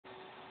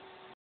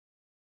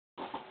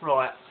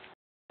Right,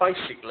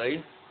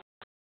 basically,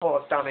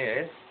 what I've done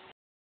here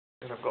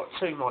is I've got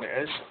two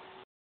monitors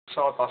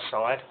side by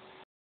side.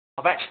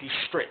 I've actually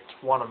stripped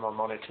one of my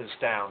monitors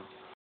down.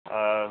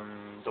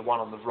 The one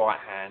on the right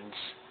hand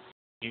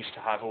used to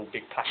have all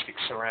big plastic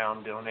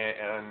surround on it,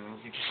 and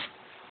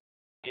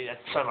it had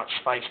so much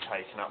space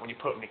taken up. When you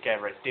put them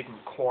together, it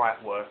didn't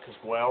quite work as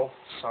well.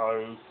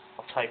 So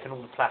I've taken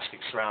all the plastic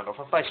surround off.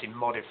 I've basically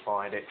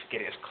modified it to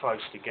get it as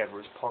close together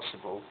as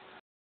possible.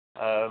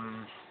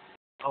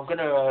 I'm going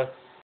to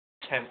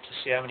attempt to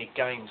see how many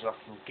games I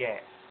can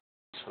get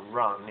to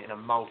run in a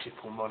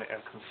multiple monitor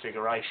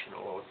configuration,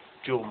 or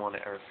dual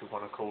monitor if you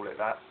want to call it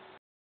that.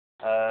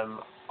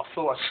 I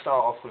thought I'd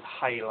start off with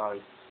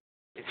Halo.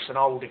 It's an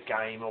older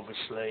game,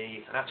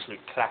 obviously, an absolute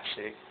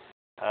classic.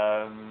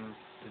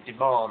 The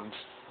demand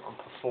on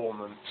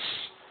performance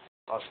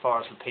as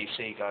far as the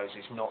PC goes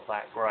is not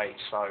that great,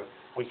 so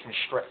we can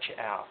stretch it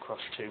out across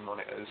two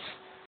monitors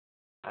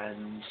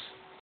and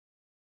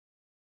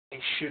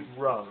it should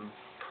run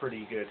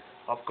pretty good.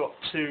 I've got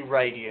two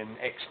Radeon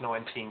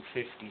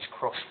X1950s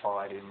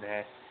cross-fired in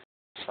there,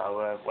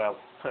 so well,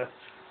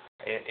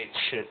 it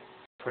should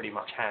pretty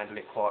much handle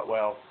it quite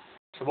well.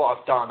 So what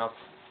I've done, I've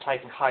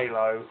taken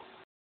Halo,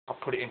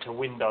 I've put it into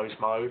Windows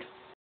mode,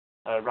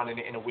 running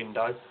it in a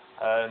window,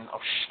 and I've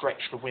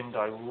stretched the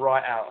window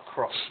right out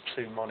across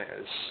the two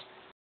monitors,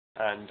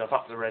 and I've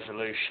upped the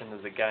resolution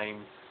of the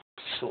game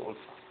to sort of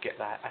get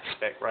that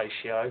aspect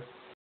ratio,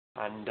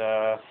 and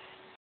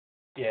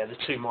yeah, the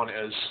two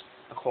monitors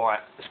are quite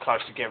as close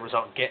together as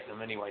I can get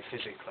them anyway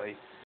physically,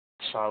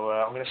 so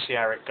I'm going to see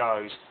how it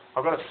goes.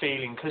 I've got a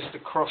feeling, because the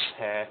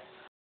crosshair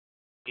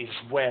is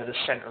where the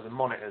centre of the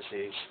monitors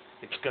is,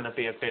 it's going to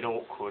be a bit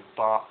awkward,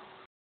 but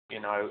you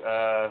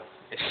know,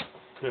 it's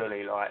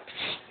purely like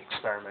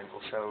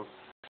experimental, so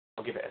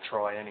I'll give it a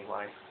try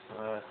anyway.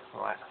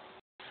 Right,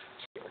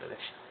 let's get rid of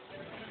this.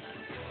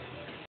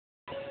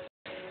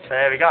 So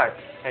there we go,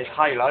 there's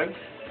Halo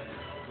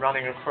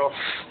running across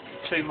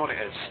two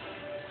monitors.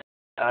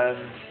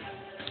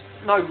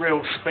 No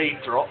real speed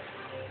drop,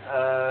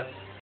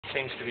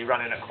 seems to be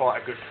running at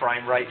quite a good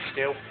frame rate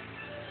still.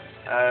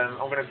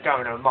 I'm going to go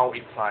into a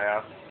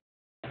multiplayer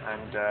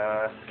and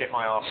get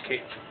my arse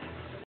kicked,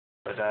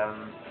 but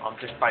I'm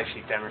just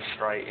basically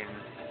demonstrating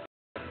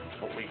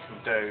what we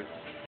can do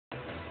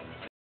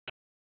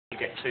to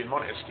get two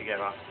monitors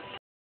together.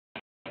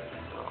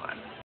 Right,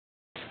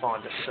 let's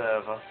find a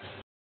server,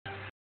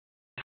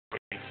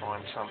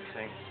 find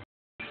something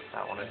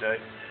that I want to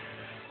do.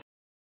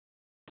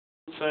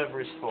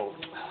 Server is full.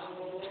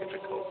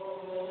 Typical.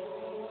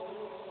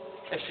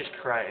 Let's just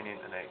create an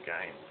internet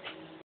game,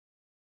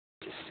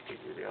 just to give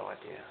you the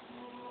idea.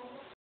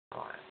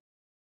 Right.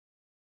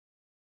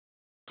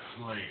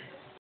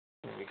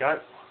 There we go.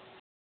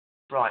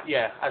 Right,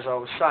 yeah, as I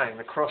was saying,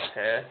 the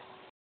crosshair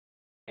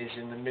is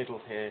in the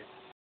middle here,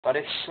 but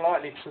it's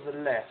slightly to the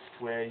left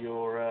where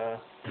your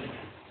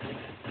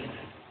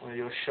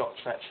shots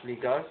actually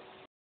go.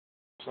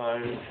 So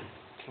you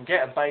can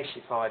get a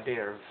basic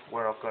idea of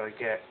where I've got to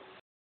get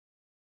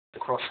the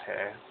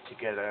crosshair to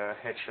get a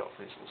headshot,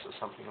 for instance, or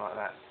something like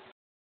that.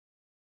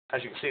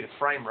 As you can see, the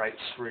frame rate's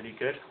really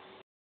good.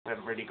 We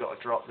haven't really got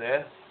a drop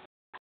there.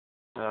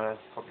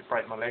 Probably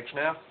break my legs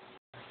now.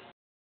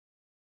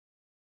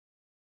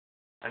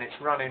 And it's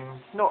running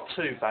not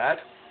too bad.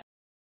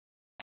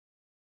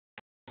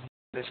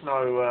 There's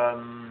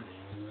no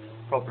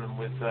problem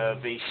with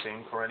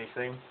VSync or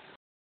anything.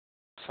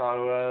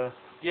 So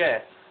yeah,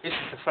 this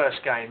is the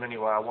first game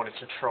anyway I wanted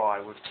to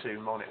try with two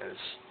monitors.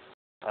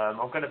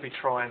 I'm going to be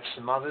trying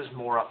some others,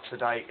 more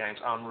up-to-date games.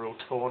 Unreal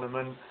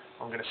Tournament,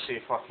 I'm going to see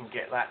if I can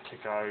get that to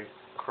go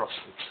across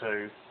the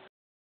two.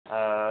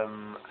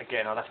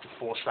 Again, I'll have to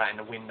force that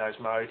into Windows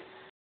mode.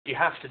 You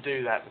have to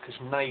do that because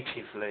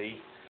natively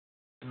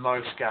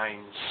most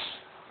games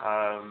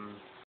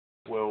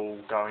will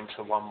go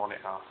into one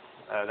monitor.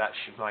 That's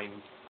your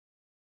main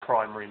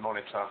primary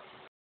monitor,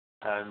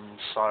 and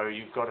so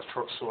you've got to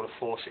sort of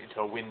force it into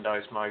a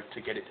Windows mode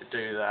to get it to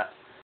do that.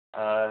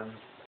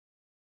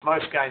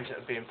 Most games that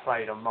are being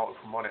played on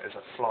multiple monitors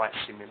are flight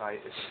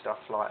simulators, stuff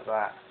like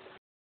that.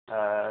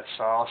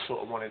 So I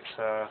sort of wanted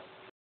to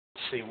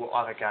see what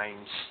other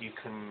games you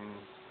can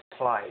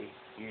play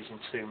using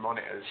two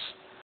monitors.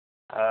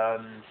 I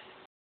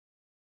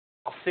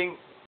think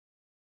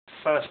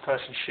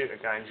first-person shooter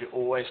games, you're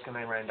always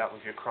going to end up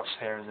with your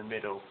crosshair in the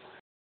middle.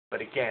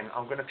 But again,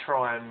 I'm going to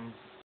try and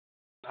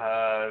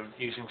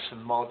using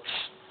some mods,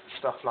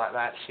 stuff like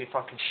that, see if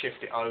I can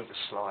shift it over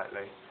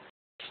slightly,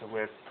 so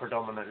we're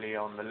predominantly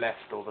on the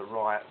left or the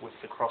right with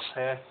the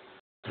crosshair,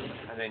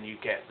 and then you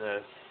get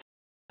the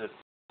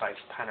base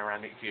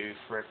panoramic view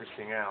for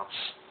everything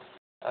else.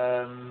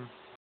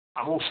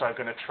 I'm also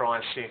going to try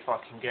and see if I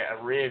can get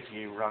a rear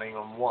view running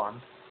on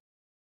one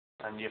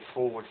and your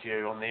forward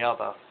view on the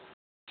other,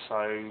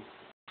 so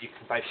you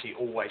can basically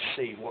always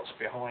see what's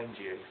behind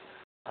you.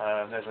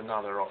 There's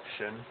another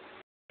option.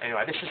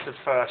 Anyway, this is the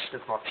first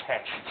of my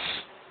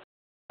tests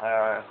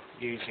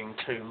using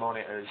two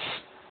monitors.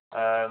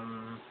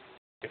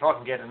 If I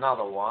can get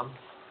another one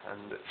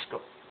and it's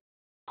got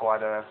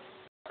quite a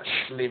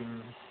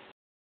slim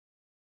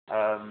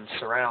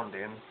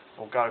surrounding,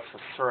 or go for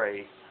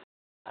 3.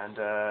 And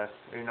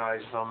who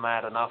knows, if I'm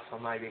mad enough, I'll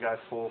maybe go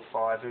 4 or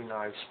 5, who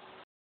knows.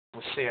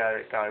 We'll see how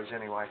it goes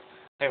anyway.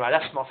 Anyway,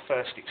 that's my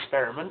first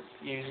experiment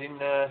using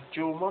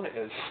dual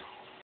monitors.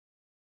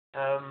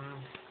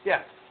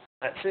 Yeah,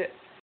 that's it.